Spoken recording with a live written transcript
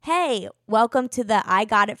Hey, welcome to the I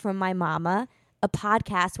Got It From My Mama, a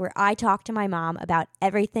podcast where I talk to my mom about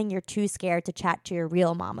everything you're too scared to chat to your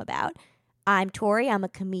real mom about. I'm Tori. I'm a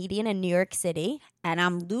comedian in New York City. And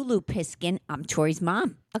I'm Lulu Piskin. I'm Tori's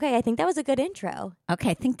mom. Okay, I think that was a good intro.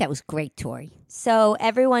 Okay, I think that was great, Tori. So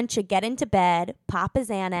everyone should get into bed, pop a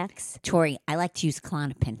Xanax. Tori, I like to use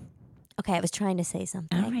Klonopin. Okay, I was trying to say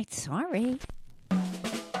something. All right, sorry.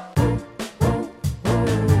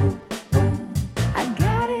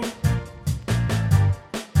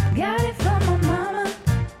 Got it from my mama.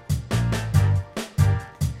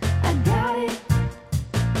 I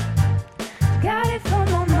got it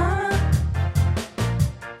from my mama.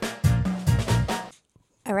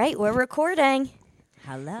 All right, we're recording.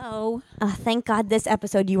 Hello. Thank God this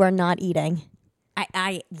episode you are not eating.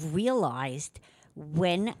 I realized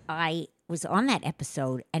when I was on that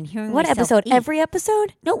episode and hearing What myself episode? eat, Every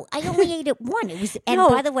episode? No, I only ate it one. It was, and No.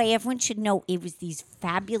 by the way, everyone should know it was these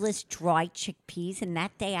fabulous dry chickpeas. And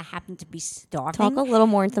that day, I happened to be starving. Talk a little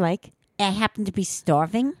more into the mic. I happened to be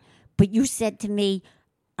starving, but you said to me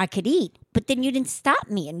I could eat, but then you didn't stop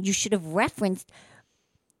me, and you should have referenced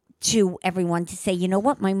to everyone to say, you know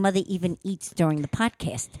what, my mother even eats during the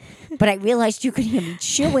podcast. But I realized you could hear me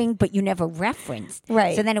chewing, but you never referenced.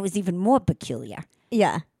 Right. So then it was even more peculiar.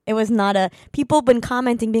 Yeah. It was not a... People have been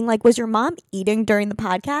commenting, being like, was your mom eating during the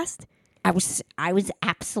podcast? I was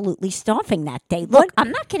absolutely starving that day. Look, What?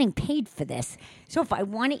 I'm not getting paid for this. So if I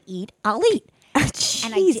want to eat, I'll eat. Jeez.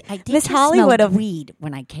 And I did Miss just Hollywood smell of... weed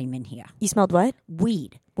when I came in here. You smelled what?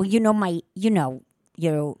 Weed. Well,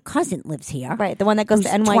 your cousin lives here. Right, the one that goes to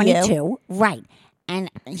who's NYU. 22. Right. And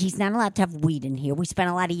he's not allowed to have weed in here. We spent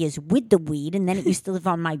a lot of years with the weed, and then it used to live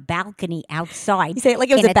on my balcony outside. You say it like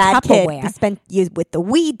it was in a bad kid. Tupperware. He spent years with the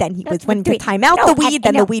weed, then he That's was when what to we- time out No, the weed, and-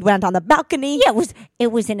 then no. the weed went on the balcony. Yeah,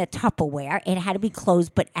 it was in a Tupperware. It had to be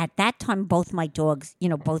closed, but at that time, both my dogs,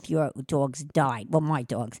 both your dogs died. Well, my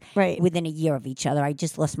dogs, Right. within a year of each other. I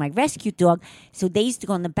just lost my rescue dog, so they used to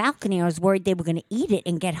go on the balcony. I was worried they were going to eat it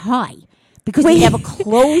and get high because we never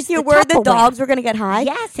closed. You're the worried the Tupperware. dogs were going to get high?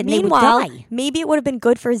 Yes, and they would Meanwhile, die. maybe it would have been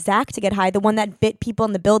good for Zach to get high, the one that bit people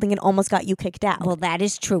in the building and almost got you kicked out. Well, that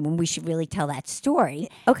is true, and we should really tell that story.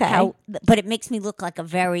 Okay. But it makes me look like a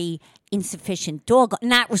very insufficient dog,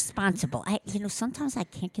 not responsible. Sometimes I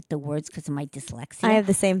can't get the words because of my dyslexia. I have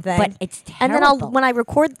the same thing. But it's terrible. And then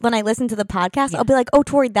when I listen to the podcast, I'll be like, oh,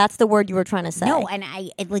 Tori, that's the word you were trying to say. No, and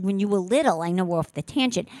like when you were little, I know we're off the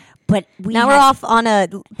tangent, but now we're off on a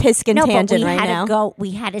Piskin tangent right now.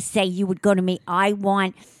 We had to say, you would go to me, I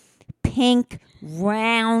want pink,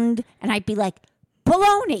 round, and I'd be like,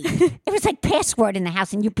 baloney. It was like password in the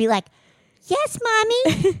house, and you'd be like, yes,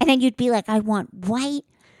 mommy. And then you'd be like, I want white,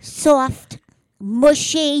 soft,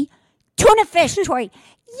 mushy, tuna fish, Tori.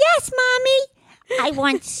 Yes, mommy. I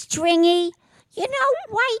want stringy,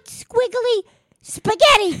 white, squiggly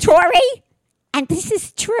spaghetti, Tori. And this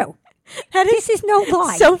is true. This is no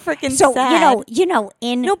lie. So freaking sad.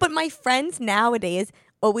 No, but my friends nowadays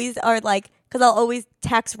always are like, because I'll always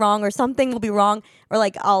text wrong or something will be wrong, or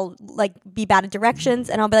like I'll like be bad at directions,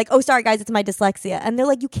 and I'll be like, oh, sorry guys, it's my dyslexia. And they're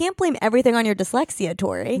like, you can't blame everything on your dyslexia,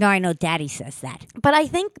 Tori. No, I know Daddy says that. But I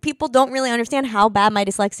think people don't really understand how bad my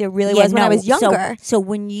dyslexia really was when I was younger. So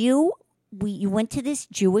when you went to this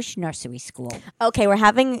Jewish nursery school. Okay,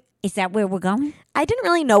 Is that where we're going? I didn't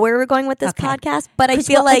really know where we were going with this Okay. podcast, but I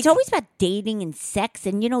feel like it's always about dating and sex,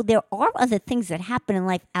 and there are other things that happen in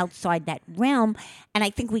life outside that realm. And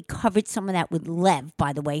I think we covered some of that with Lev,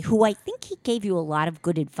 by the way, who I think he gave you a lot of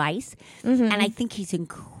good advice, and I think he's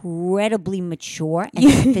incredibly mature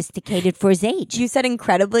and sophisticated for his age. you said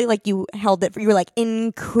incredibly, like you held it for, you were like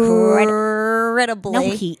incredibly. No,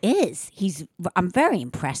 he is. I'm very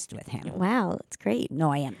impressed with him. Wow, that's great.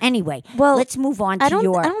 No, I am. Anyway, Well, let's move on to I don't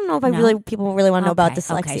know if people really want to know about Okay,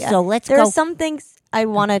 dyslexia. okay, so let's there go. are some things I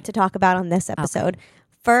wanted to talk about on this episode.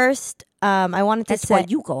 First, I wanted to That's say why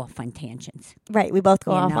you go off on tangents. right. We both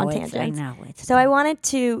go Yeah, off no, on it's- tangents. I know. It's So I wanted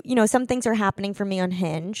to, some things are happening for me on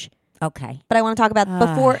Hinge, okay. but I want to talk about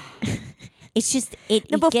before. It's just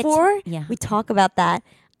Before yeah. we talk about that,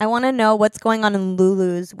 I want to know what's going on in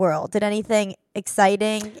Lulu's world. Did anything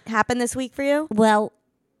exciting happen this week for you? Well,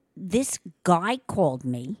 this guy called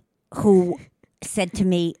me who said to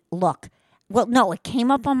me, "Look." Well, no, it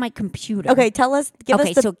came up on my computer. Okay, give us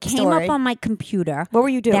the so it came story. up on my computer. What were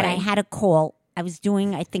you doing? That I had a call. I was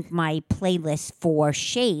doing, I think, my playlist for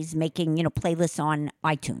Shays, making, playlists on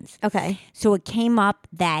iTunes. Okay. So it came up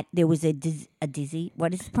that there was a dizzy.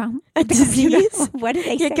 What is the problem? A disease? What did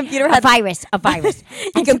they Your say? computer a had virus. A virus.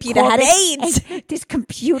 Your And to computer call had this- AIDS. and this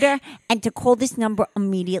computer, and to call this number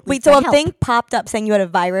immediately. Wait, for so a help. thing popped up saying you had a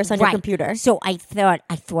virus on your Right. computer. So I thought,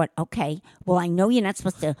 okay, well, I know you're not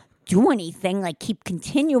supposed to do anything, like keep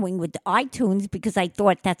continuing with the iTunes because I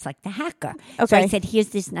thought that's like the hacker. So Okay. I said, here's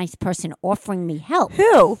this nice person offering me help.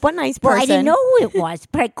 Who? What nice person? Well, I didn't know who it was,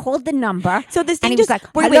 but I called the number. So this and thing he just was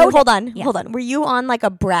like, wait, "Hello hold there." on, Yeah. hold on. Were you on like a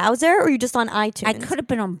browser or you just on iTunes? I could have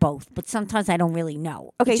been on both, but sometimes I don't really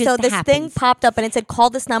know. Okay, It so just this thing happens. popped up and it said, "Call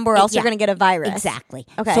this number, or else you're Yeah. going to get a virus." Exactly.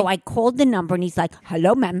 Okay. So I called the number and he's like,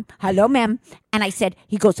 hello, ma'am. Hello, ma'am. And I said,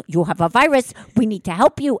 he goes, you have a virus. We need to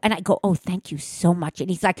help you. And I go, oh, thank you so much. And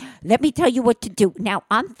he's like, let me tell you what to do. Now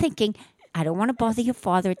I'm thinking, I don't want to bother your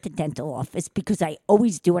father at the dental office because I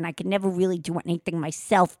always do, and I could never really do anything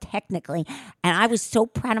myself technically. And I was so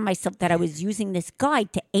proud of myself that I was using this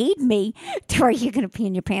guide to aid me. Tori, you're going to pee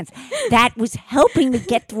in your pants. That was helping me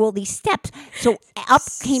get through all these steps. So up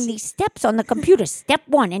came these steps on the computer. Step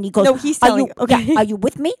 1, and he goes, No, he's "Are telling you you. Okay. yeah, are you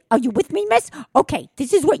with me? Are you with me, miss? Okay,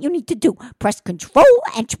 this is what you need to do. Press control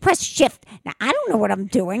and press shift." Now I don't know what I'm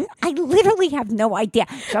doing. I literally have no idea.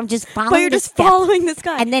 So I'm just following. But you're the just steps. following this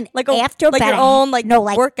guy, And then like after like about your own like no,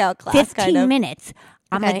 like workout class, 15 kind of. minutes,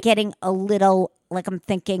 I'm Okay. like getting a little, like I'm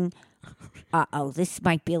thinking, this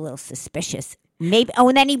might be a little suspicious. Maybe. Oh,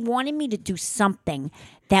 and then he wanted me to do something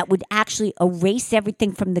that would actually erase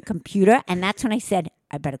everything from the computer. And that's when I said,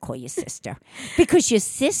 I better call your sister. Because your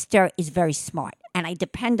sister is very smart. And I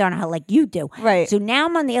depend on her like you do. Right. So now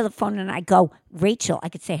I'm on the other phone and I go, Rachel, I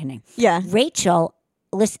could say her name. Yeah. Rachel,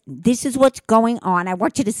 listen, this is what's going on. I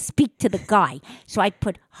want you to speak to the guy. So I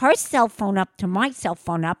put her cell phone up to my cell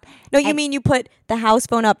phone up. No, you and- mean you put the house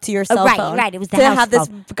phone up to your cell right, phone? right, it was the to house have this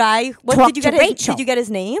phone. guy. What Talk did you to get? His, Rachel. did you get his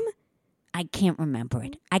name? I can't remember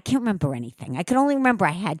it. I can't remember anything. I can only remember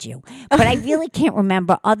I had you. But I really can't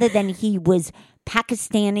remember other than he was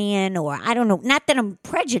Pakistani or I don't know. Not that I'm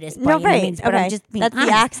prejudiced by No, any right. means, but Okay. I'm just being That's the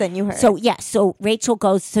honest. accent you heard. So, yeah. So Rachel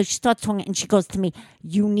goes, so she starts talking and she goes to me,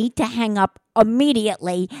 you need to hang up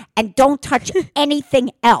immediately and don't touch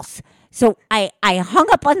anything else. So I hung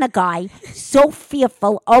up on the guy, so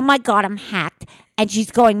fearful. Oh, my God, I'm hacked. And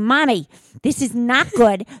she's going, Mommy, this is not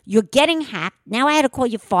good. You're getting hacked. Now I had to call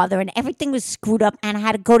your father, and everything was screwed up, and I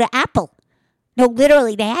had to go to Apple. No,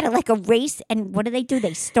 literally, they had to like erase, and what do?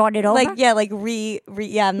 They started over? like yeah, like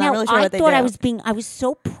yeah. I'm not Now, really sure I what they do. thought I was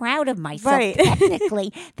so proud of myself, Right.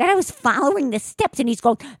 technically, that I was following the steps. And he's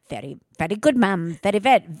going, very, very good, ma'am. Very,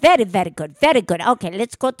 very, very, very good. Very good. Okay,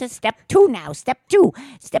 let's go to step 2 now. Step 2.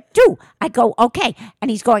 I go, okay. And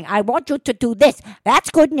he's going, I want you to do this. That's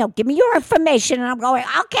good. Now, give me your information. And I'm going,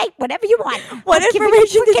 okay, whatever you want. What I'm giving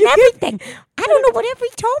information you did you freaking give? everything. I don't know. Whatever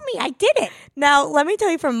he told me, I did it. Now, let me tell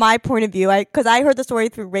you from my point of view, because I heard the story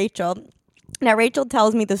through Rachel. Now, Rachel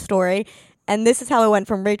tells me the story, and this is how it went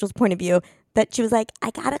from Rachel's point of view. That she was like,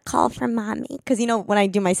 I got a call from mommy. Because, you know, when I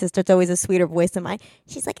do my sister, it's always a sweeter voice than mine.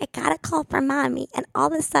 She's like, I got a call from mommy. And all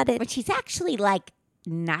of a sudden, But she's actually like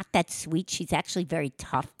not that sweet. She's actually very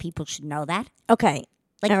tough. People should know that. okay.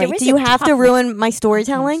 Like, All there right. is Do you a have to toughness. ruin my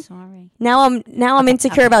storytelling? I'm sorry. Now I'm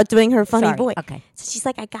insecure okay. about doing her funny Sorry, voice. okay. So she's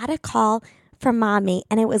like, I got a call from mommy,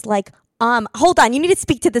 and it was like, hold on, you need to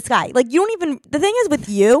speak to this guy. Like, you don't even. The thing is with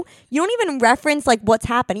you don't even reference like what's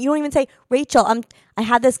happening. You don't even say, Rachel, I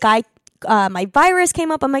had this guy. My virus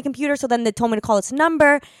came up on my computer, so then they told me to call this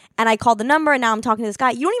number, and I called the number, and now I'm talking to this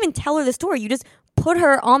guy. You don't even tell her the story. You just put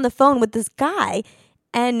her on the phone with this guy,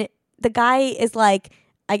 and the guy is like,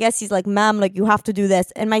 I guess he's like, Mom, like you have to do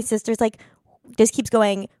this, and my sister's like, just keeps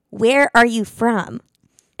going, where are you from?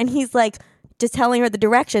 And he's like, just telling her the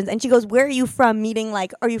directions, and she goes, where are you from? Meaning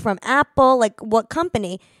like, are you from Apple? Like what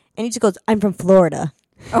company? And he just goes, I'm from Florida.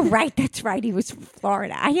 Oh, right. That's right. He was from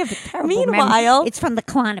Florida. I have a terrible Meanwhile- memory. It's from the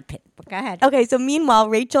Klonopin. Go ahead. Okay, so meanwhile,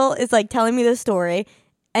 Rachel is like telling me the story,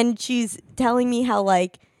 and she's telling me how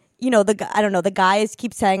like, you know, the guys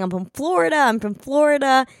keep saying I'm from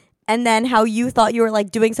Florida, and then how you thought you were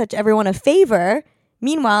like doing such everyone a favor.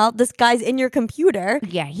 Meanwhile, this guy's in your computer.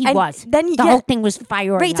 Yeah, he and was. Then The whole thing was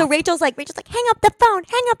firing Right, so up. Rachel's like, hang up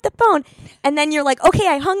the phone. And then you're like, okay,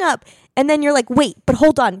 I hung up. And then you're like, wait, but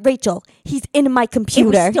hold on, Rachel, he's in my It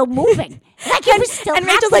computer. was still moving. Like it was still and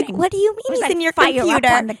Rachel's like, happening. what do you It mean was he's like in your fire up computer?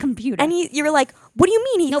 on the computer. And you were like, what do you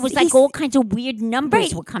mean? No, it was like he's- all kinds of weird numbers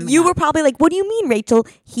Right. were coming You up. were probably like, what do you mean, Rachel?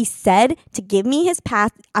 He said to give me his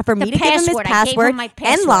for me to give him his password. I gave him password my and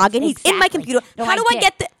password. log in. He's in my Exactly. computer. No, How I do I did.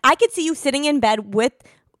 get I could see you sitting in bed with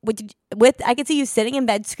I could see you sitting in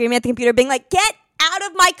bed screaming at the computer being like, get out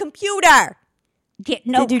of my computer. Yeah,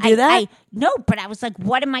 no, Did you do that? No, but I was like,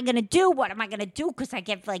 what am I going to do? What am I going to do? Because I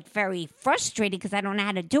get like very frustrated because I don't know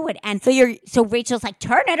how to do it. And so Rachel's like,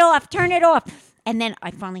 turn it off. And then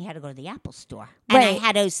I finally had to go to the Apple store. And I Right.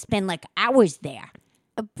 had to spend like hours there.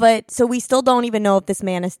 But so we still don't even know if this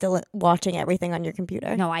man is still watching everything on your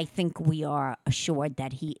computer. No, I think we are assured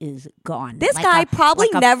that he is gone. This guy probably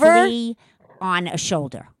like never a flea on a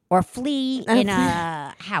shoulder or a flea in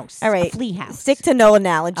a house. All right, a flea house. Stick to no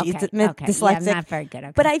analogies. Okay, Dyslexic. Yeah, I'm not very good.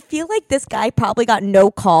 Okay. But I feel like this guy probably got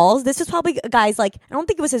no calls. This was probably a guy's like, I don't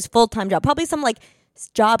think it was his full-time job. Probably some like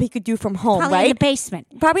job he could do from home, probably right? in the basement.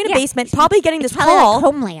 Probably in a basement. Probably getting this Probably call. like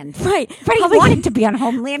Homeland. Right. But he Probably- wanted to be on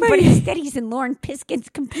Homeland, but instead he's in Lauren Piskin's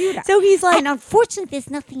computer. So he's like, and unfortunately, there's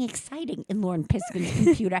nothing exciting in Lauren Piskin's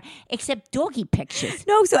computer except doggy pictures.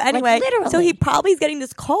 no, so anyway, literally. so he probably is getting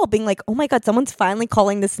this call being like, oh my God, someone's finally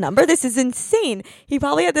calling this number. This is insane. He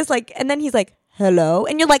probably had this like, and then he's like, hello,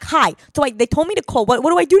 and you're like, hi. So they told me to call. What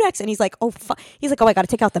do I do next? And he's like, oh fuck. He's like, oh, I got to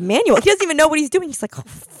take out the manual. He doesn't even know what he's doing. He's like, oh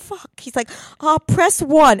fuck. He's like, press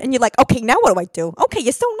 1, and you're like, okay, now what do I do? Okay,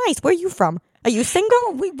 you're so nice. Where are you from? Are you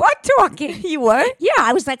single? We were talking. You were? Yeah,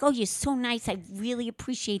 I was like, oh, you're so nice. I really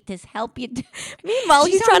appreciate this help you do. Meanwhile,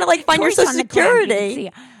 he's trying to like find your Tori's social on the ground. You can security. see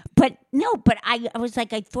her. But no, but I was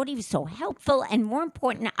like, I thought he was so helpful. And more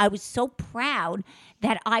important, I was so proud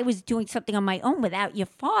that I was doing something on my own without your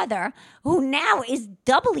father, who now is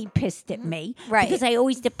doubly pissed at me. Right. Because I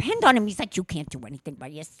always depend on him. He's like, you can't do anything by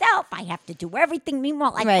yourself. I have to do everything.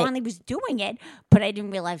 Meanwhile, I Right. finally was doing it, but I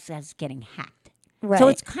didn't realize I was getting hacked. Right. So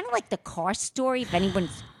it's kind of like the car story, if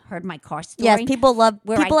anyone's heard my car story. Yes, people where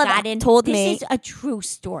people I have got in. told this me. is a true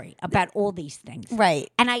story about all these things.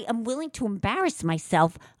 Right. And I am willing to embarrass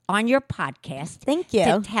myself on your podcast. Thank you.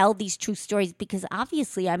 To tell these true stories because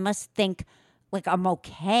obviously I must think like I'm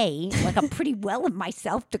okay, like I'm pretty well of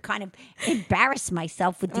myself to kind of embarrass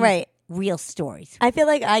myself with these Right. real stories. I feel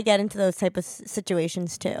like I get into those type of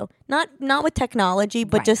situations too. Not with technology,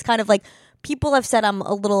 but Right. just kind of like people have said I'm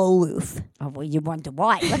a little aloof. Oh, well, you wonder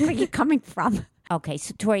why. Look where you're coming from. Okay,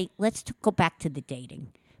 so Tori, let's go back to the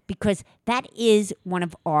dating because that is one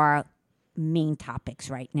of our main topics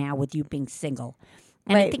right now with you being single.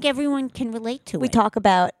 And I Right. think everyone can relate to We it. talk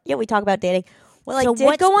about dating. Well, So I did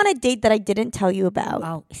what's go on a date that I didn't tell you about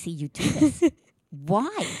Oh, see, you do this. Why?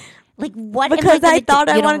 Like, what? because I thought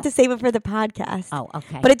I wanted to save it for the podcast. Oh,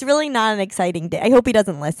 okay. But it's really not an exciting day. I hope he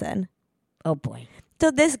doesn't listen. Oh, boy. So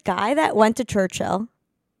this guy that went to Churchill,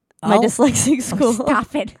 my Oh. dyslexic Oh, school.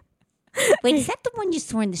 stop it. Wait, is that the one you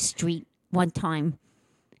saw in the street one time?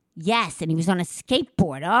 Yes, and he was on a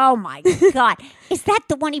skateboard. Oh, my God. Is that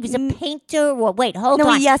the one he was a painter? Or wait, hold No,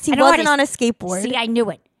 on. yes, he An wasn't artist. on a skateboard. See, I knew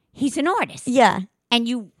it. He's an artist. Yeah.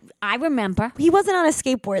 And I remember. He wasn't on a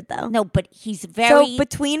skateboard though. No, but he's very So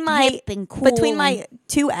between my hip and cool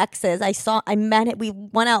two exes, I met it. We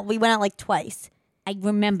went out like twice. I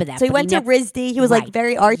remember that. So he but went to never- RISD. He was like Right.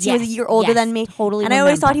 very artsy. He was a Yes, year older yes, than me. totally And I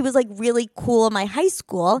always remember. thought he was like really cool in my high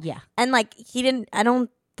school. Yeah. And like I don't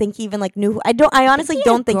think he even like knew. I honestly He had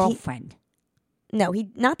don't a think girlfriend. No, he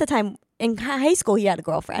not the time in high school he had a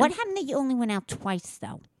girlfriend. What happened that you only went out twice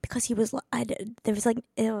though? Because he was there was like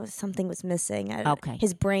something was missing. Okay.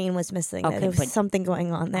 His brain was missing. Okay, There was but- something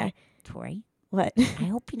going on there. Tori, What? I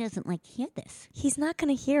hope he doesn't like hear this. He's not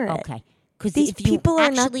going to hear it. Okay. Because These if you people are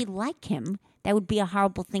not- actually like him, that would be a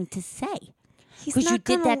horrible thing to say. He's Because you not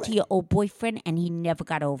did gonna that to your old boyfriend and he never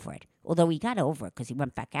got over it. Although he got over it because he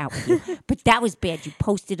went back out with you. But that was bad. You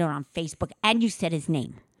posted it on Facebook and you said his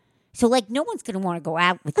name. So, like, no one's going to want to go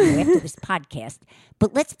out with you after this podcast.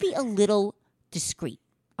 But let's be a little discreet.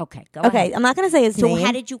 Okay, go Okay, ahead. I'm not going to say his So name.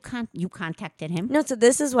 how did you contacted him? No, so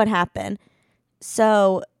this is what happened.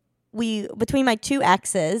 So between my two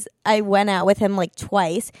exes, I went out with him like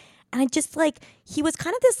twice, and I just like he was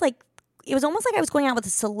kind of this like it was almost like I was going out with a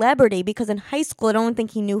celebrity because in high school I don't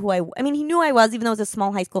think he knew who I mean he knew who I was even though it was a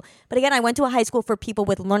small high school. But again, I went to a high school for people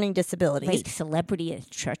with learning disabilities. Wait, celebrity at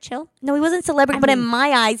Churchill? No, he wasn't celebrity, but in mean- my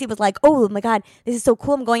eyes, he was like, "Oh my god, this is so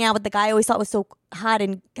cool! I'm going out with the guy I always thought was so hot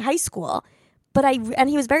in high school." But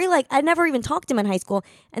he was very like I never even talked to him in high school.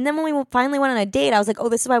 And then when we finally went on a date, I was like, "Oh,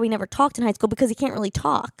 this is why we never talked in high school because he can't really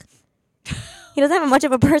talk. He doesn't have much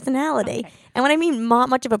of a personality." Okay. And when I mean not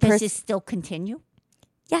much of a Does person, this still continue?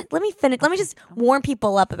 yeah. Let me finish. Let me just warm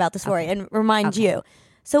people up about the story and remind Okay. you.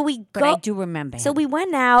 So we But go. I do remember So him. we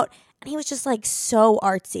went out, and he was just like so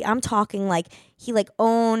artsy. I'm talking like he like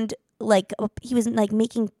owned like he was like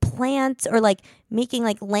making plants or like making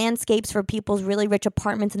like landscapes for people's really rich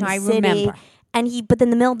apartments in the I city. remember. And but in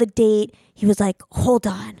the middle of the date, he was like, "Hold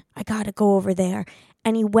on, I gotta go over there."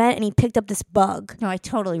 And he went and he picked up this bug. No, I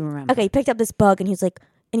totally remember. Okay, he picked up this bug, and he's like,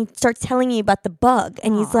 and he starts telling me about the bug,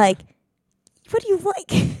 and he's Aw. like, "What do you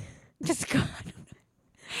like?" Just God.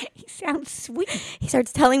 He sounds sweet. He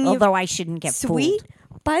starts telling me Although I shouldn't get sweet.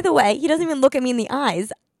 fooled. By the way, he doesn't even look at me in the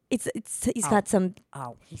eyes. he's got some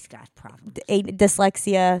Oh, he's got problems.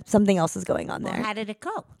 dyslexia. Something else is going on Well, there. how did it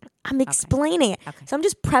go? I'm explaining it. Okay. So I'm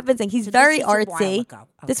just prefacing. He's So very this is a while artsy. ago.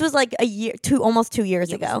 This Okay. was like almost 2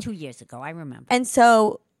 years It ago. was 2 years ago. I remember. And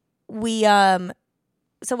so we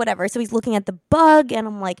so whatever. So he's looking at the bug, and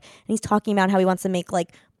I'm like, and he's talking about how he wants to make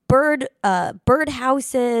like bird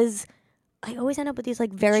houses. I always end up with these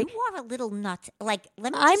like very. You are a little nuts. Like,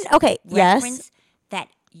 let me I'm just okay. Yes. reference that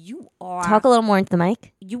you are. Talk a little more into the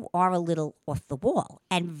mic. You are a little off the wall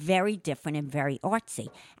and very different and very artsy.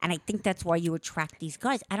 And I think that's why you attract these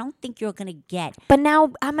guys. I don't think you're going to get. But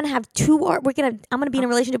now I'm gonna have two. I'm gonna be in a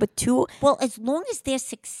relationship with two. Well, as long as they're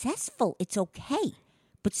successful, it's okay.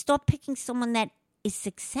 But stop picking someone that is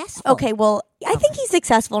successful. Okay. Well, I think he's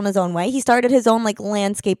successful in his own way. He started his own like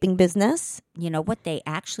landscaping business. You know what? They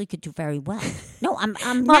actually could do very well. No, I'm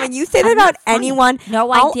Mommy, not, you say that I'm not about funny. anyone.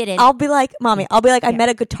 No, I'll, I didn't. I'll be like, Mommy, I met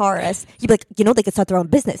a guitarist. You'd be like, they could start their own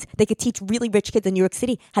business. They could teach really rich kids in New York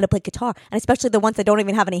City how to play guitar. And especially the ones that don't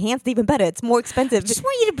even have any hands, it's even better. It's more expensive. I just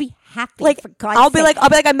want you to be happy. Like, for God's I'll be sake.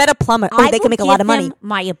 like, I met a plumber. Oh, they will can make a lot of give money. them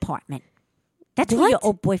my apartment. That's why your What?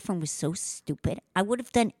 old boyfriend was so stupid. I would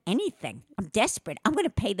have done anything. I'm desperate. I'm going to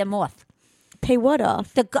pay them off. Pay what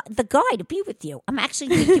off? The guy to be with you. I'm actually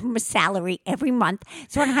going to give him a salary every month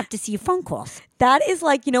so I don't have to see your phone calls. That is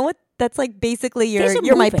like, you know what? That's like basically There's a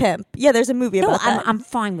you're my movie. pimp. Yeah, there's a movie No, about that. I'm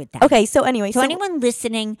fine with that. Okay, so anyway, So anyone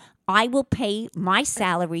listening, I will pay my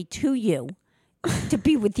salary to you to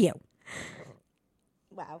be with you.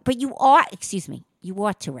 wow. But you are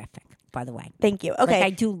terrific, by the way. Thank you. Okay, I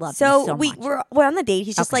do love so you so much. we're on the date.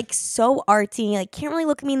 He's just Okay. like so artsy. Like can't really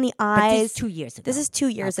look me in the But eyes. this is 2 years ago. This is 2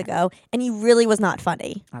 years Okay. ago, and he really was not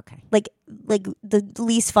funny. Okay. Like the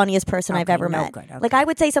least funniest person I've Okay, ever no met. good, okay. Like I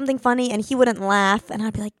would say something funny, and he wouldn't laugh, and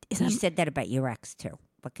I'd be like, "Is You that said that about your ex, too.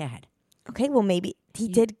 But go ahead. okay?" Well, maybe he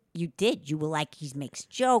did. You did. You were like, he makes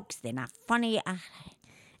jokes. They're not funny.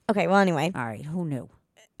 Okay. Well, anyway. All right. Who knew?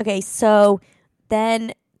 Okay. So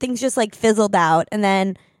then things just like fizzled out, and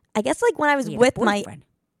then I guess like when I was He had a with my boyfriend.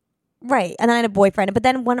 right, and then I had a boyfriend. But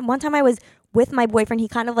then one time I was with my boyfriend, he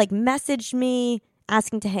kind of like messaged me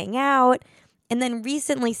asking to hang out, and then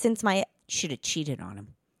recently since my Should have cheated on him.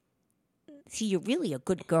 See, you're really a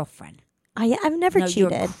good girlfriend. I've never No,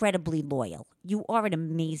 cheated. you're incredibly loyal. You are an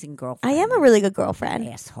amazing I girlfriend. am a really good girlfriend.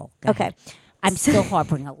 Asshole. Go Okay. ahead. I'm still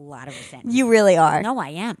harboring a lot of resentment. You really are. No, I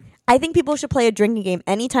am. I think people should play a drinking game.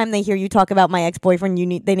 Anytime they hear you talk about my ex-boyfriend,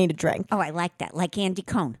 they need a drink. Oh, I like that. Like Andy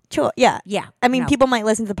Cohn. Sure, yeah. Yeah. I mean, no. people might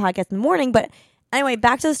listen to the podcast in the morning, but anyway,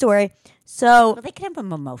 back to the story. So Well, they can have a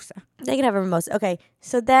mimosa. they can have a mimosa. Okay.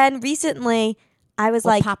 So then recently, I was Or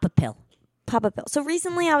like, pop a pill. pop a pill. So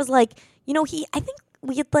recently, I was like, I think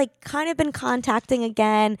we had like kind of been contacting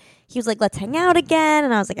again. He was like, let's hang out again,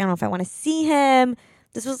 and I was like, I don't know if I want to see him.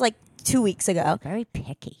 This was like 2 weeks ago. Very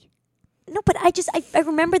picky. No, but I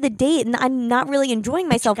remember the date, and I'm not really enjoying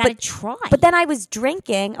myself. You gotta try. But then I was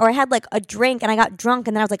drinking, or I had like a drink, and I got drunk,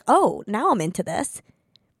 and then I was like, oh, now I'm into this.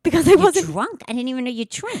 Because I You're wasn't drunk. I didn't even know you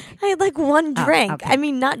drink. I had like one Oh, drink. okay. I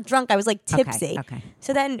mean, not drunk. I was like tipsy. Okay.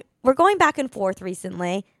 So then we're going back and forth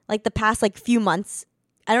recently, like the past like few months.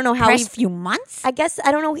 I don't know how Past few months? I guess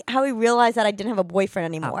I don't know how he realized that I didn't have a boyfriend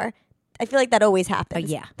anymore. I feel like that always happens.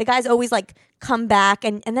 yeah. The guys always like come back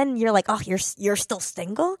and then you're like, oh, you're still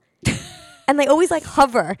single? And they always like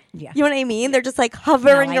hover. Yeah. You know what I mean? They're just like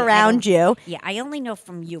hovering I around you. Yeah, I only know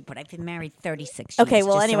from you, but I've been married 36 years. Okay,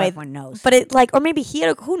 well, just anyway, so everyone knows. But it like, or maybe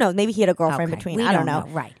who knows? Maybe he had a girlfriend Okay, between. we I don't don't know.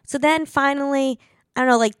 know, right. So then finally, I don't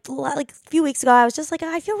know, like a few weeks ago, I was just like,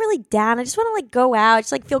 I feel really down. I just want to like go out,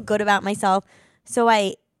 just like feel good about myself. So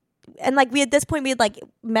at this point, we had like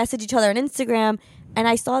messaged each other on Instagram, and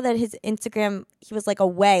I saw that his Instagram, he was like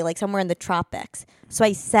away, like somewhere in the tropics. So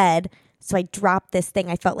I dropped this thing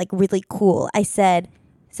I felt like really cool. I said,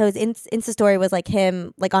 so his Insta story was like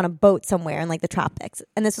him like on a boat somewhere in like the tropics.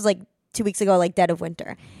 And this was like 2 weeks ago, like dead of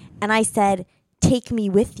winter. And I said, take me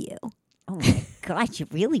with you. Oh my God, you're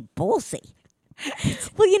really ballsy.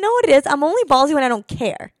 Well, you know what it is? I'm only ballsy when I don't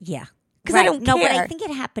care. Yeah. 'Cause I don't No, but care. I think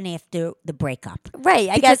it happened after the breakup. Right.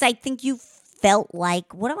 I Because guess. I think you felt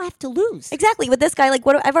like, what do I have to lose? Exactly. With this guy, like,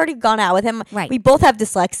 I've already gone out with him. Right. We both have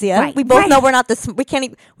dyslexia. Right. We both Right. know we're not this. We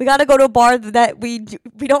can't. We got to go to a bar that we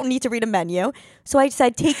don't need to read a menu. So I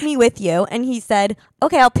said, take me with you, and he said,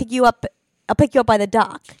 okay, I'll pick you up. I'll pick you up by the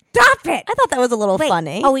dock. Stop it. I thought that was a little Wait,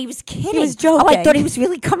 funny. Oh, he was kidding. He was Oh, I joking. thought he was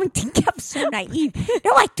really coming to get. I'm so naive.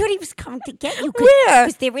 No, I thought he was coming to get you. Where?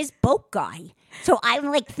 Because there is boat guy. So I'm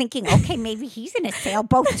like thinking, okay, maybe he's in a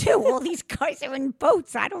sailboat too. All these guys are in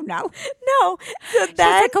boats. I don't know. No. So She's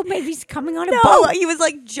then, like, oh, maybe he's coming on a no, boat. he was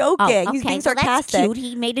like joking. Oh, He was being well, that's sarcastic. cute.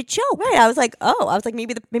 He made a joke. Right. I was like,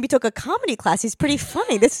 maybe maybe took a comedy class. He's pretty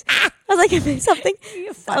funny. I was like, something.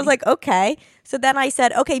 You're I funny. was like, okay. So then I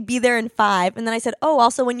said, okay, be there in 5. And then I said, oh,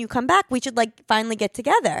 also when you come back, we should like finally get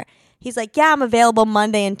together. He's like, yeah, I'm available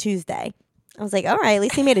Monday and Tuesday. I was like, all right, at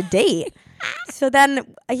least he made a date. So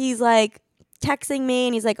then he's like texting me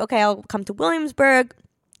and he's like, okay, I'll come to Williamsburg.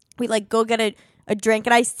 We like go get a drink.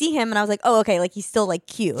 And I see him and I was like, oh, okay, like he's still like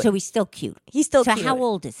cute. So he's still cute. He's still So cute. how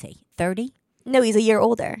old is he? 30? No, he's a year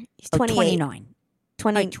older. He's 28. 29.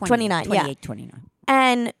 29, 28, yeah. 29.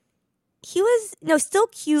 And he was still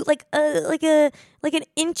cute, like an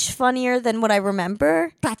inch funnier than what I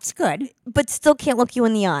remember, That's good. but still can't look you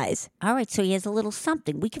in the eyes. All right, so he has a little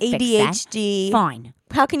something. We can fix that. ADHD. Fine.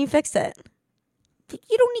 How can you fix it?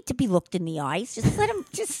 You don't need to be looked in the eyes. Just let him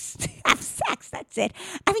just have sex. That's it.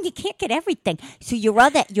 I mean, you can't get everything. So your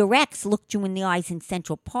ex looked you in the eyes in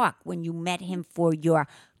Central Park when you met him for your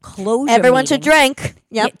closure Everyone should meeting. drink.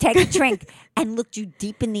 Yeah, Yep. take a drink and looked you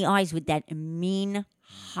deep in the eyes with that mean,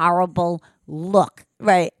 horrible look.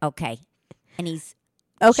 Right. Okay, and he's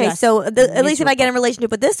Okay, just so at least if I get in a miserable.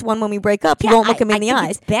 relationship with this one, when we break up, he Yeah, won't look at me I in the think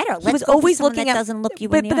eyes. it's better. He Let's was go for always someone looking that at. doesn't look you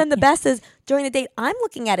but in the but then eye. the best is during the date, I'm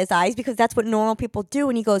looking at his eyes because that's what normal people do,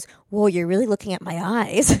 and he goes, "Whoa, you're really looking at my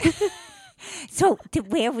eyes." So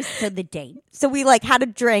where was the date? So we like had a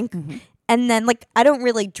drink, and then like I don't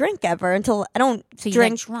really drink ever until I don't So you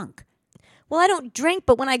drink. got drunk. Well, I don't drink,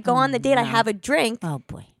 but when I go on the date, I no. have a drink, Oh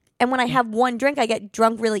boy. and when I have one drink, I get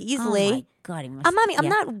drunk really Oh easily. my God. He must, I'm yeah.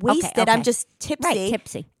 not wasted. Okay. I'm just tipsy. Right,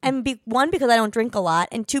 tipsy. And one, because I don't drink a lot,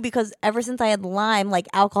 and 2, because ever since I had Lyme, like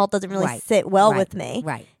alcohol doesn't really Right, sit well right, with me.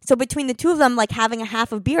 right. So between the two of them, like having a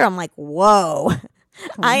half of beer, I'm like, whoa.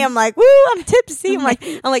 I am like, woo, I'm tipsy. I'm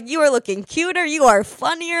like, you are looking cuter. You are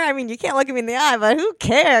funnier. I mean, you can't look at me in the eye, but who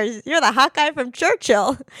cares? You're the hot guy from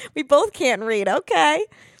Churchill. We both can't read. Okay.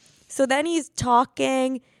 So then he's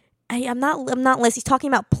talking. I'm not listening. He's talking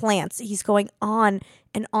about plants. He's going on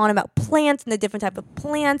and on about plants and the different type of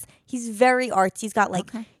plants. He's very artsy. He's got like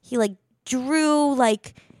he like drew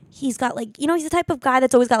like he's got like he's the type of guy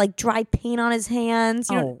that's always got like dry paint on his hands.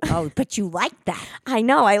 You know? Oh, but you like that. I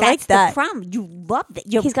know. I like That's that. the problem. You love that.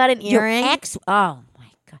 He's got an earring. Your ex. Oh my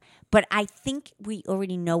God. But I think we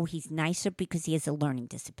already know he's nicer because he has a learning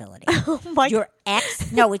disability. Oh my Your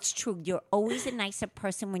ex. No, it's true. You're always a nicer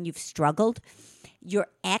person when you've struggled. Your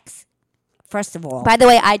ex. First of all. By the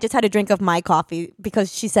way, I just had a drink of my coffee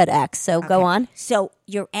because she said X. So go on. So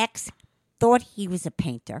your ex thought he was a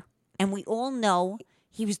painter, and we all know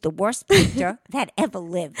he was the worst painter that ever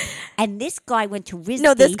lived. And this guy went to RISD.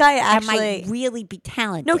 No, this guy and actually- might really be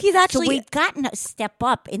talented. No, he's actually- So we've gotten a step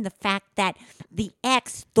up in the fact that the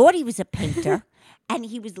ex thought he was a painter, and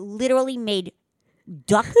he was literally made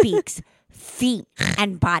duck beaks, feet,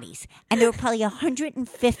 and bodies. And there were probably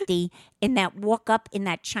 150 in that walk up in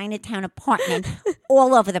that Chinatown apartment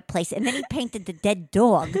all over the place. And then he painted the dead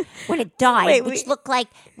dog when it died, which looked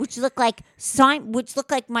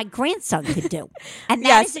like my grandson could do. And that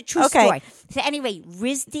Yes, is a true okay. story. So anyway,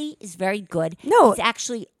 RISD is very good. No. He's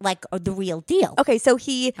actually like the real deal. Okay, so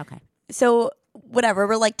so whatever,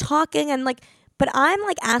 we're like talking and like, but I'm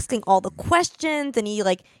like asking all the questions, and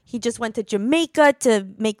he just went to Jamaica to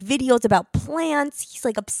make videos about plants. He's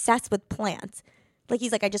like obsessed with plants. Like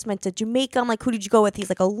he's like, I just went to Jamaica. I'm like, who did you go with? He's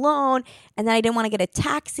like, alone. And then I didn't want to get a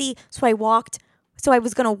taxi, so I walked. So I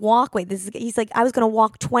was gonna walk. He's like, I was gonna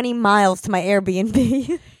walk 20 miles to my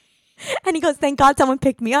Airbnb. And he goes, thank God someone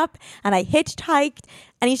picked me up. And I hitchhiked.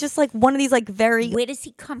 And he's just like one of these like very. Where does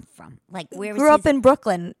he come from? Like where Grew up in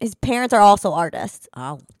Brooklyn. His parents are also artists.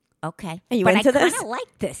 Oh, okay. Are you but into I this? kind of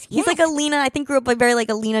like this. He's like a Lena. I think grew up like very like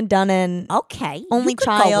a Lena Dunham. Okay. Only you could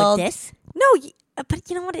child. Go with this. No, but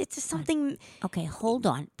you know what? It's just something. Okay, hold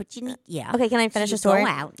on. But you need, yeah. Okay, can I finish So the story? you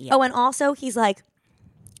go out, yeah. Oh, and also he's like,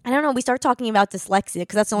 I don't know. We start talking about dyslexia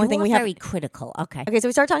because that's the only thing we have. very critical. Okay. Okay, so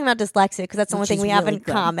we start talking about dyslexia because that's the only Which thing is we have really in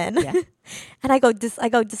good. common. Yeah. And I go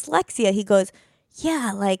dyslexia. He goes,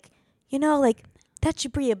 yeah, like like that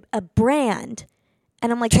should be a brand.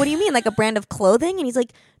 And I'm like, what do you mean, like a brand of clothing? And he's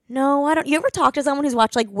like, no, I don't. You ever talk to someone who's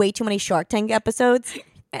watched like way too many Shark Tank episodes,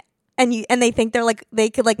 and they think they're like they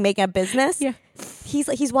could like make a business? Yeah.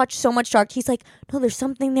 He's watched so much Shark. He's like, no, there's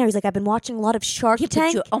something there. He's like, I've been watching a lot of Shark Yeah, but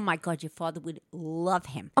Tank. oh my God, your father would love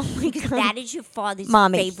him. Oh my because God. that is your father's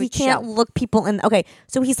Mommy, favorite he can't show. look people in. Okay,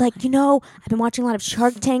 so he's like, I've been watching a lot of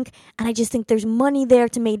Shark Tank, and I just think there's money there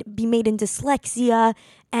to be made in dyslexia,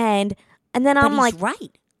 and then But I'm he's like,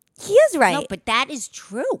 right. he is right. No, but that is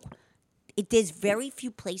true. there's very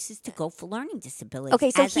few places to go for learning disabilities.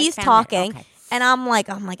 Okay, so as I he's found out. talking, Okay. and I'm like,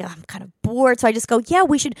 I'm kind of bored. So I just go, yeah,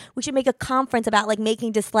 we should make a conference about like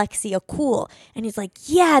making dyslexia cool. And he's like,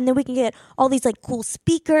 yeah, and then we can get all these like cool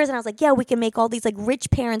speakers. And I was like, yeah, we can make all these like rich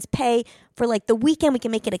parents pay for like the weekend. We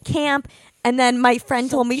can make it a camp. And then my friend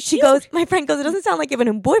told me, my friend goes, it doesn't sound like you have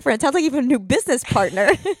a new boyfriend. It sounds like you have a new business partner.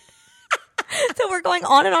 So we're going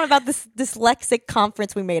on and on about this dyslexic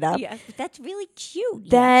conference we made up. Yeah, but that's really cute.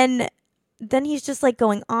 Then he's just like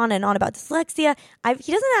going on and on about dyslexia.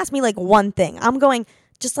 He doesn't ask me like one thing. I'm going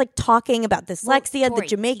just like talking about dyslexia, Tori, the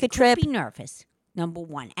Jamaica he trip. Could be nervous. Number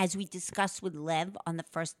one, as we discussed with Lev on the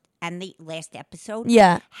first and the last episode.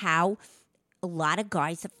 Yeah. How a lot of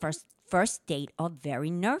guys at first date are very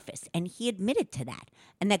nervous, and he admitted to that,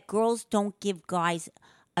 and that girls don't give guys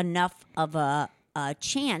enough of a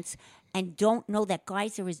chance, and don't know that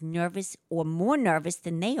guys are as nervous or more nervous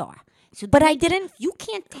than they are. So, But I didn't. You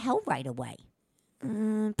can't tell right away.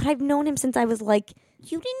 But I've known him since I was like,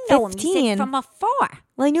 You didn't know him. You 15. said from afar.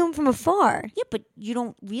 well, I knew him from afar. Yeah, but you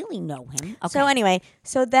don't really know him. Okay. So anyway,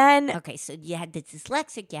 so then, Okay, so you had the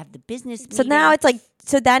dyslexic, you have the business. so now it's like,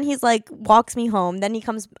 so then he's like walks me home. Then he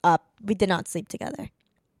comes up. We did not sleep together.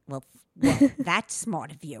 well, that's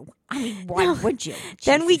smart of you. I mean, why would you?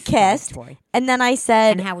 Then we Jesus kissed, Christ, Tori. and then I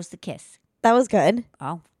said And how was the kiss? that was good.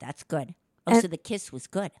 Oh, that's good. Oh, And- so the kiss was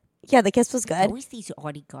good. Yeah, the kiss was good. Always these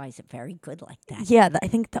arty guys are very good like that. Yeah, I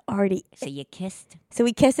think the arty. So you kissed. So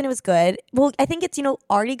we kissed and it was good. Well, I think it's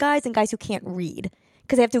arty guys and guys who can't read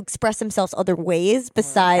because they have to express themselves other ways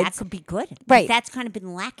besides. That could be good. Right. But that's kind of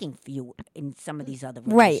been lacking for you in some of these other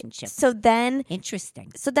Right. relationships. So then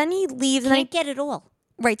Interesting. he leaves and Can't get it all.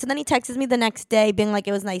 right. So then he texts me the next day, being like,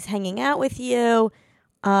 "It was nice hanging out with you.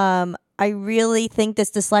 I really think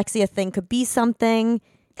this dyslexia thing could be something."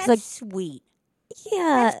 He's That's like, sweet.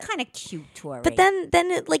 "Yeah," That's kind of cute, Tori. but then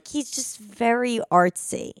like he's just very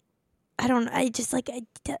artsy. I don't. I just like.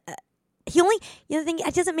 He only. The thing.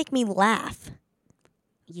 It doesn't make me laugh.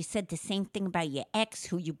 you said the same thing about your ex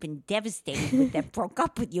who you've been devastated with that broke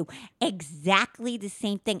up with you. Exactly the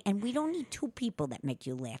same thing. And we don't need two people that make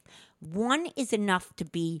you laugh. One is enough to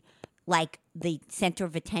be like the center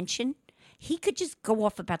of attention. He could just go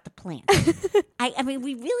off about the plan. I mean,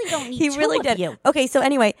 we really don't need He two really of did. you. Okay, so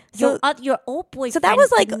anyway, so Your old boyfriend so that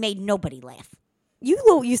was like- made nobody laugh.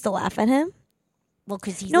 you used to laugh at him. Well,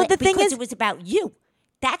 because No, the thing is- it was about you.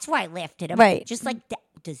 That's why I laughed at him. Right. Just like,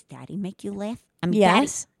 does Daddy make you laugh? I mean,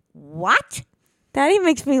 Yes. Daddy, what? Daddy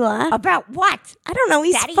makes me laugh. About what? I don't know.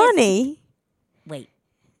 He's Daddy is- funny. Wait,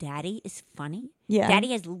 Daddy is funny? Yeah.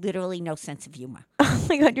 Daddy has literally no sense of humor. Oh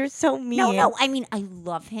my god, you're so mean. No. I mean, I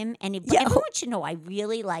love him, and Yeah. everyone should know I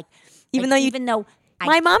really like. Even even though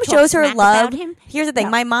my mom talk shows her smack love. about him. Here's the thing: No.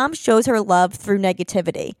 my mom shows her love through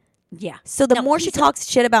negativity. Yeah. So the No, more she he's a- talks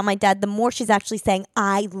shit about my dad, the more she's actually saying,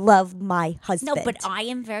 "I love my husband." No, but I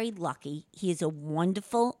am very lucky. He is a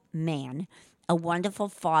wonderful man, a wonderful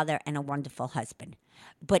father, and a wonderful husband.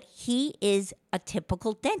 But he is a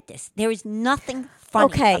typical dentist. There is nothing funny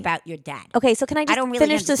Okay. about your dad. Okay, so can I just don't really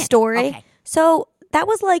finish the understand. story? Okay. So that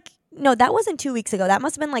was like that wasn't 2 weeks ago. That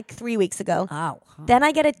must have been like 3 weeks ago. Oh. Then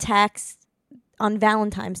I get a text on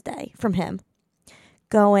Valentine's Day from him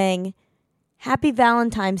going, "Happy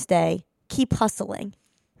Valentine's Day. Keep hustling."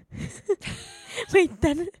 Wait,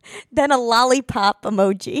 then a lollipop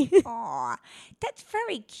emoji. Aw, that's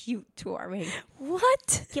very cute, Tori.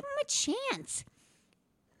 What? Give him a chance.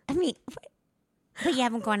 I mean, but you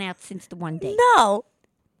haven't gone out since the one day. No.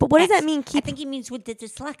 But what does that mean? I Keep think he means with the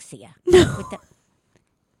dyslexia. No. With the,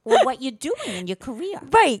 or what you're doing in your career.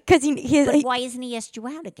 right, because But why hasn't he asked you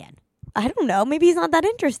out again? I don't know. Maybe he's not that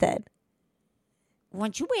interested. Why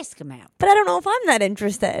don't you ask him out? But I don't know if I'm that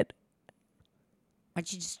interested. Why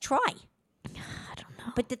don't you just try? I don't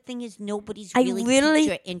know. But the thing is, nobody's I really literally-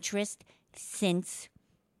 piqued your interest since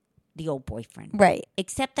the old boyfriend. Right,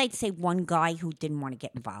 Except I'd say one guy who didn't want to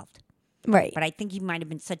get involved. right. But I think he might have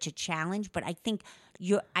been such a challenge. But I think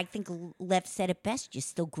Lev said it best. You're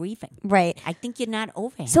still grieving. Right. I think you're not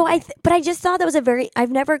over him. So but I just thought that was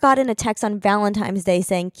I've never gotten a text on Valentine's Day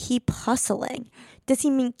saying keep hustling. Does he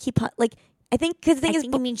mean I think because the I thing is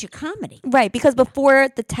think it means your comedy. right because before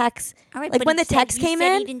the text All right, like but when he the text you came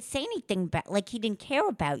said in he didn't say anything about like he didn't care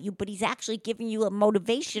about you, but he's actually giving you a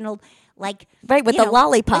motivational like Right, with you the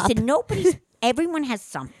lollipop. Listen, everyone has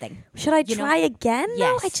something. should I you know- try again?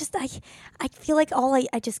 No, Yes. I feel like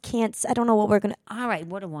I just can't. I don't know what we're gonna. All right,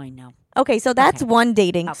 what do I know? Okay, so that's Okay. one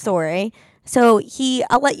dating Okay. story. So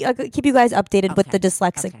I'll keep you guys updated with Okay. the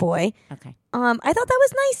dyslexic Okay. boy. Okay, I thought that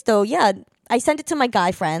was nice though. Yeah, I sent it to my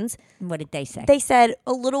guy friends. and what did they say? They said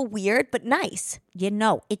a little weird but nice. You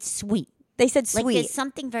know, it's sweet. They said Like sweet. there's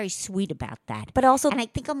something very sweet about that. But also, and I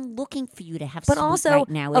think I'm looking for you to have but sweet also right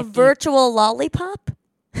now. a after you- virtual lollipop.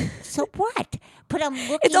 So what? But I'm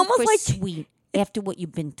looking almost for like- sweet after what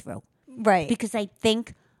you've been through. Right. Because I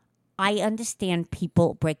think I understand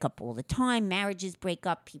people break up all the time. Marriages break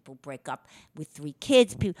up. People break up with 3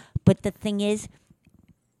 kids. But the thing is,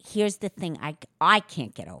 here's the thing I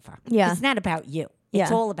can't get over. Yeah. It's not about you. It's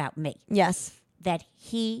Yeah. all about me. Yes. That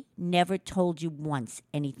he never told you once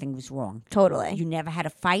anything was wrong. Totally. You never had a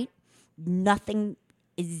fight. Nothing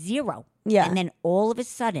is zero. Yeah. And then all of a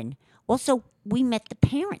sudden, also, we met the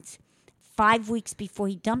parents 5 weeks before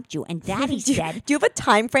he dumped you. And Daddy said, Do you have a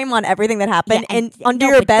time frame on everything that happened? Yeah, and and- under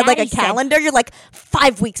no, your but bed, like a Daddy said- calendar, you're like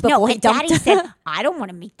 5 weeks before no, he and dumped. Daddy said, I don't want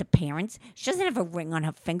to meet the parents. She doesn't have a ring on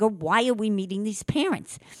her finger. Why are we meeting these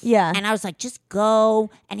parents? Yeah. And I was like, just go.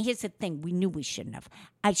 And here's the thing. We knew we shouldn't have.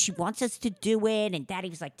 She wants us to do it. And Daddy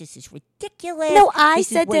was like, this is ridiculous. No, I This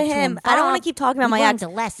is said to way too him, I don't want to involved." keep talking about We my learned ex. a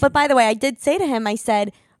lesson. But by the way, I did say to him, I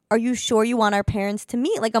said, are you sure you want our parents to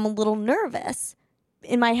meet? Like, I'm a little nervous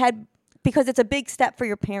in my head because it's a big step for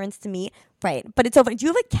your parents to meet. Right. But it's over. Do you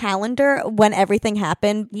have a calendar when everything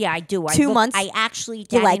happened? Yeah, I do. 2 months. I actually,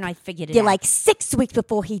 You're Daddy like, and I figured it You're out. like 6 weeks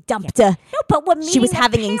before he dumped her. No, but what She was meeting the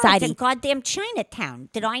having parents anxiety. in goddamn Chinatown?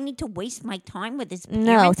 Did I need to waste my time with his parents?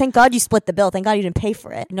 No, thank God you split the bill. Thank God you didn't pay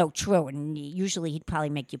for it. No, true. And usually he'd probably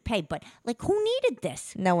make you pay. But, like, who needed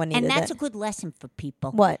this? No one needed And that's it. a good lesson for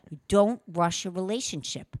people. What? Don't rush a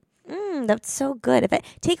relationship. That's so good. If it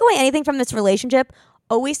take away anything from this relationship,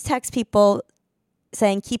 always text people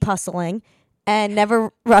saying keep hustling and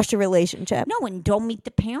never rush a relationship. No, and don't meet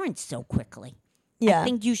the parents so quickly. Yeah. I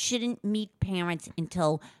think you shouldn't meet parents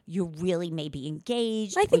until you're really maybe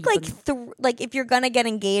engaged. I think or like you've been- like if you're gonna get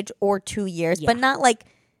engaged or 2 years, Yeah. but not like.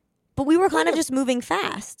 But we were kind of just moving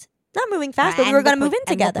fast. Not moving fast, but we And were gonna look move in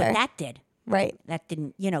what- and look together. what that did. Right. That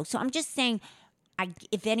didn't, So I'm just saying,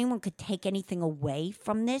 if anyone could take anything away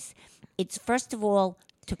from this, it's first of all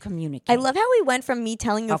to communicate. I love how we went from me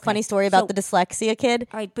telling you a Okay. funny story about So- the dyslexia kid.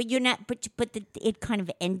 All right, but you're not. But it kind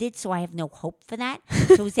of ended, so I have no hope for that.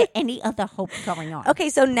 So is there any other hope going on? Okay,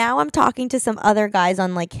 so now I'm talking to some other guys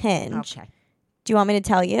on like Hinge. Okay. Do you want me to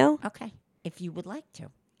tell you? Okay. If you would like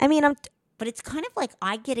to. I mean, But it's kind of like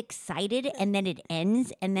I get excited and then it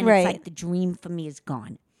ends and then Right. it's like the dream for me is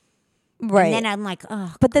gone. right. And then I'm like,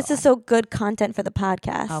 oh. But this is so good content for the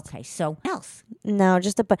podcast. Okay, so else. No,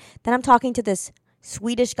 just a but. Then I'm talking to this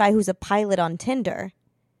Swedish guy who's a pilot on Tinder.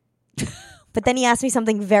 But then he asked me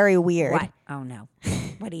something very weird. What? Oh no.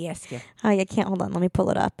 What did he ask you? Oh, I can't hold on. Let me pull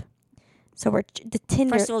it up. So we're the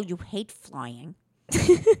Tinder. First of all, you hate flying.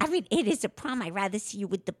 I mean, it is a problem. I'd rather see you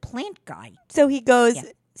with the plant guy. So he goes. Yeah.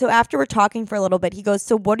 So after we're talking for a little bit, he goes.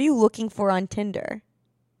 So what are you looking for on Tinder?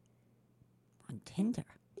 On Tinder.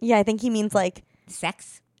 Yeah, I think he means like.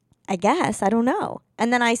 Sex? I guess I don't know.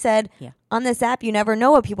 And then I said, Yeah. on this app, you never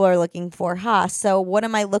know what people are looking for, huh? So what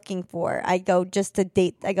am I looking for? I go just to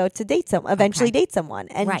date. I go to date some. Eventually Okay. date someone.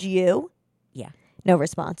 And Right. you? Yeah. No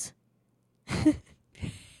response.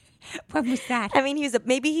 What was that? I mean,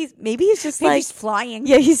 maybe he's just Maybe like he's flying.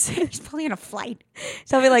 yeah. He's He's probably on a flight.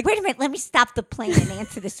 so I'll be like Wait a minute, let me stop the plane and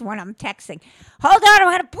answer this one I'm texting. Hold on, I'm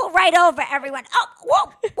going to pull right over, everyone. Oh,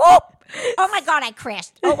 whoop, whoop. Oh, my God, I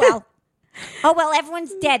crashed. Oh, well. Oh, well,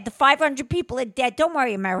 everyone's dead. The 500 people are dead. Don't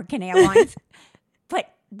worry, American Airlines. But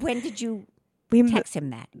when did you we text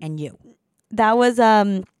him that and you? that was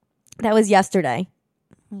yesterday.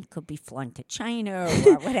 He could be flying to China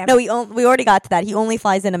or whatever. No, we already got to that. He only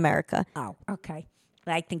flies in America. Oh, okay.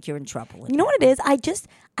 I think you're in trouble. You know what it is? I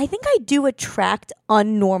think I do attract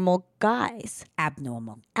unnormal guys.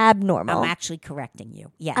 Abnormal. Abnormal. I'm actually correcting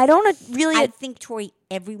you. Yes. I don't really. I think, Tori,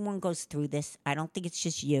 everyone goes through this. I don't think it's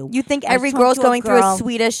just you. You think I was every talking girl's to going through a girl-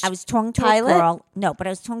 Swedish I was talking to pilot? a girl. No, but I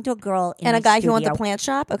was talking to a girl in and a my guy who owns a studio. plant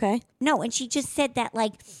shop? Okay. No, and she just said that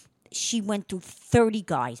like she went through 30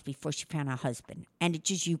 guys before she found her husband. And it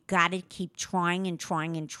just, you got to keep trying and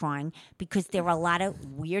trying and trying because there are a lot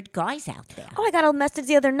of weird guys out there. Oh, I got a message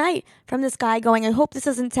the other night from this guy going, I hope this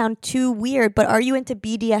doesn't sound too weird, but are you into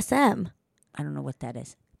BDSM? I don't know what that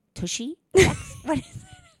is. Tushy? Sex? What is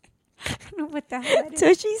that? I don't know what the hell that is.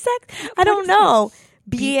 Tushy sex? I don't is know.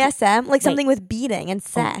 BDSM? Like Wait. something with beating and Oh,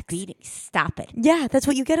 sex. beating. Stop it. Yeah, that's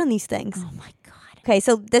what you get on these things. Oh, my God. Okay,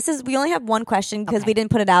 so we only have one question because Okay. we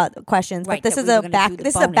didn't put it out questions, Right, but this that is we were a gonna back do the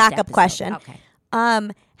this is a bonus backup episode. question. Okay.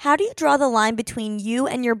 How do you draw the line between you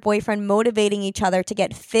and your boyfriend motivating each other to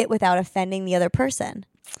get fit without offending the other person?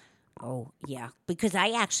 Oh, yeah. Because I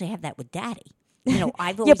actually have that with Daddy. You know,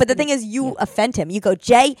 I've always Yeah, but the been- thing is, you offend him. You go,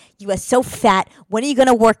 Jay, you are so fat. When are you going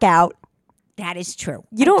to work out? That is true.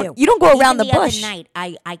 You don't go around the Even bush. other night,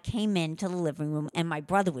 I came into the living room and my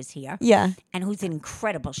brother was here. Yeah. And who's in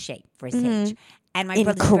incredible shape for his age. And my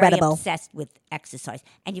brother's very Incredible. obsessed with exercise.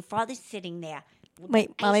 And your father's sitting there with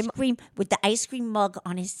Wait, the ice cream with the ice cream mug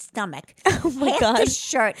on his stomach. Oh my Half God. the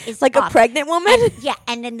shirt is Like up. a pregnant woman? Yeah,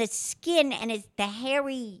 and then the skin and the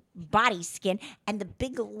hairy body skin and the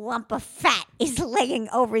big lump of fat is laying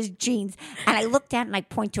over his jeans. And I look down and I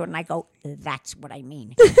point to it and I go, that's what I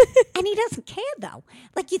mean. And he doesn't care though.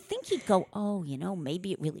 Like you think he'd go, oh,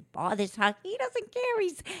 maybe it really bothers her. He doesn't care.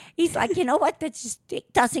 He's like, you know what? That's just,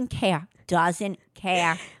 it doesn't care. Doesn't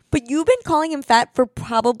care. But you've been calling him fat for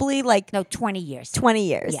probably like No, 20 years. 20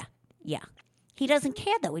 years. Yeah. He doesn't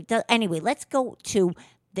care though. He does. Anyway, let's go to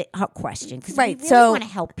her question because Right, we really so- want to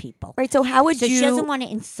help people. Right. So how would So you? she doesn't want to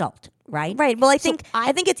insult, right? Right. Well, I So think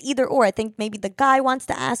I think it's either or. I think maybe the guy wants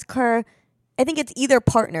to ask her. I think it's either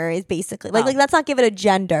partner is basically like let's not give it a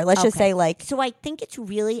gender. Let's just Okay. say like So I think it's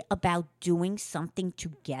really about doing something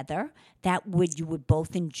together that you would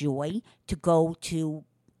both enjoy to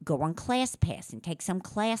go on ClassPass and take some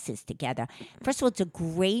classes together. First of all, it's a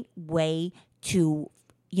great way to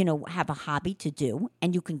have a hobby to do,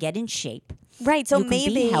 and you can get in shape. right. So you can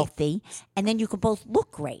maybe be healthy, and then you can both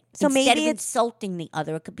look great. So Instead maybe of it's- insulting the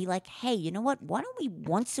other, it could be like, hey, you know what? Why don't we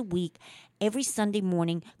once a week, every Sunday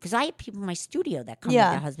morning, because I have people in my studio that come Yeah.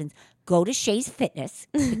 with their husbands, go to Shay's Fitness,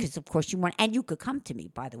 because of course you want, and you could come to me,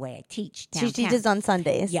 by the way. I teach she downtown. teaches on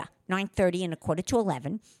Sundays. Yeah, 9:30 and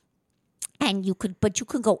 11:15. And you could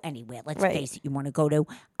go anywhere. Let's Right. face it. You want to go to,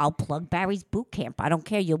 I'll plug Barry's boot camp. I don't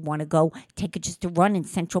care. You want to go take just a run in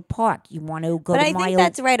Central Park. You want to go But to I think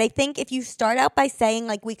that's right. I think if you start out by saying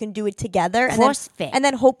like we can do it together, CrossFit. and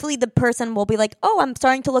then hopefully the person will be like, oh, I'm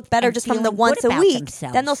starting to look better And just from the feeling once good a about week.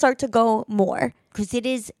 themselves. Then they'll start to go more. Because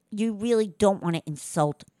you really don't want to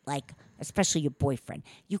insult, like, especially your boyfriend.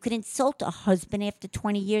 You could insult a husband after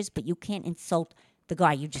 20 years, but you can't insult the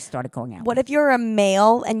guy you just started going out What with. if you're a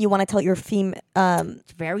male and you want to tell your female?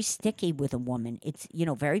 It's very sticky with a woman. It's,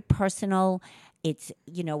 very personal. It's,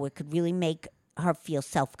 it could really make her feel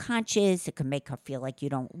self-conscious. It could make her feel like you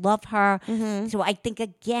don't love her. Mm-hmm. So I think,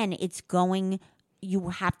 again, you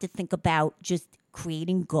have to think about just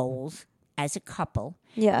creating goals as a couple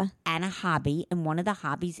Yeah, and a hobby. And one of the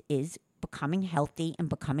hobbies is becoming healthy and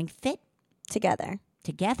becoming fit together.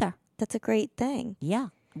 together. That's a great thing. Yeah.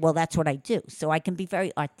 Well, that's what I do. So I can be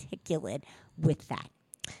very articulate with that.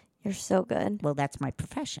 You're so good. Well, that's my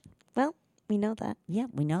profession. Well, we know that. Yeah,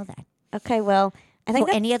 we know that. Okay, well, I think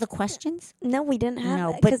So any other questions? no, we didn't have. No,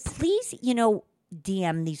 it, but 'cause- please,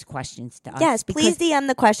 DM these questions to us. yes, please because DM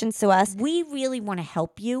the questions to us. we really want to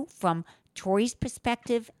help you from Tori's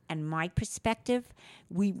perspective and my perspective.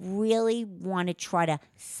 We really want to try to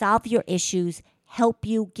solve your issues, help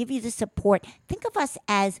you, give you the support. Think of us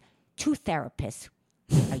as two therapists.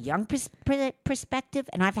 A young perspective,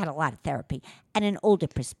 and I've had a lot of therapy, and an older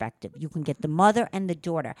perspective. You can get the mother and the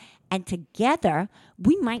daughter. And together,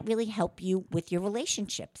 we might really help you with your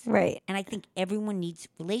relationships. Right. And I think everyone needs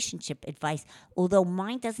relationship advice, although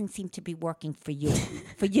mine doesn't seem to be working for you.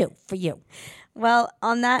 for you. Well,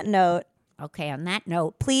 on that note, Okay, on that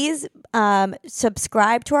note, please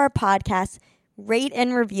subscribe to our podcast, rate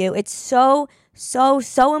and review. It's so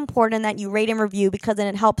important that you rate and review because then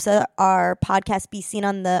it helps our podcast be seen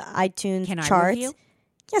on the iTunes can I charts. review?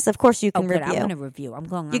 Yes, of course you Oh, can good. review. I'm going to review. I'm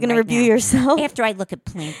going on You're going to right review now. yourself? After I look at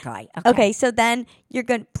Plant Guy. Okay, so then you're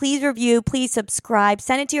good. Please review, please subscribe,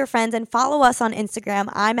 send it to your friends, and follow us on Instagram.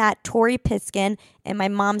 I'm at Tori Piskin, and my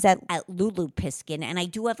mom's at Lulu Piskin, and I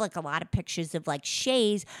do have like a lot of pictures of like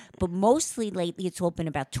Shays, but mostly lately it's all been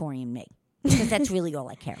about Tori and me because that's really all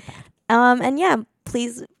I care about. and yeah,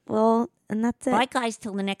 please, well, and that's it. Bye, guys,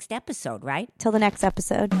 till the next episode, right? Till the next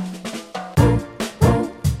episode.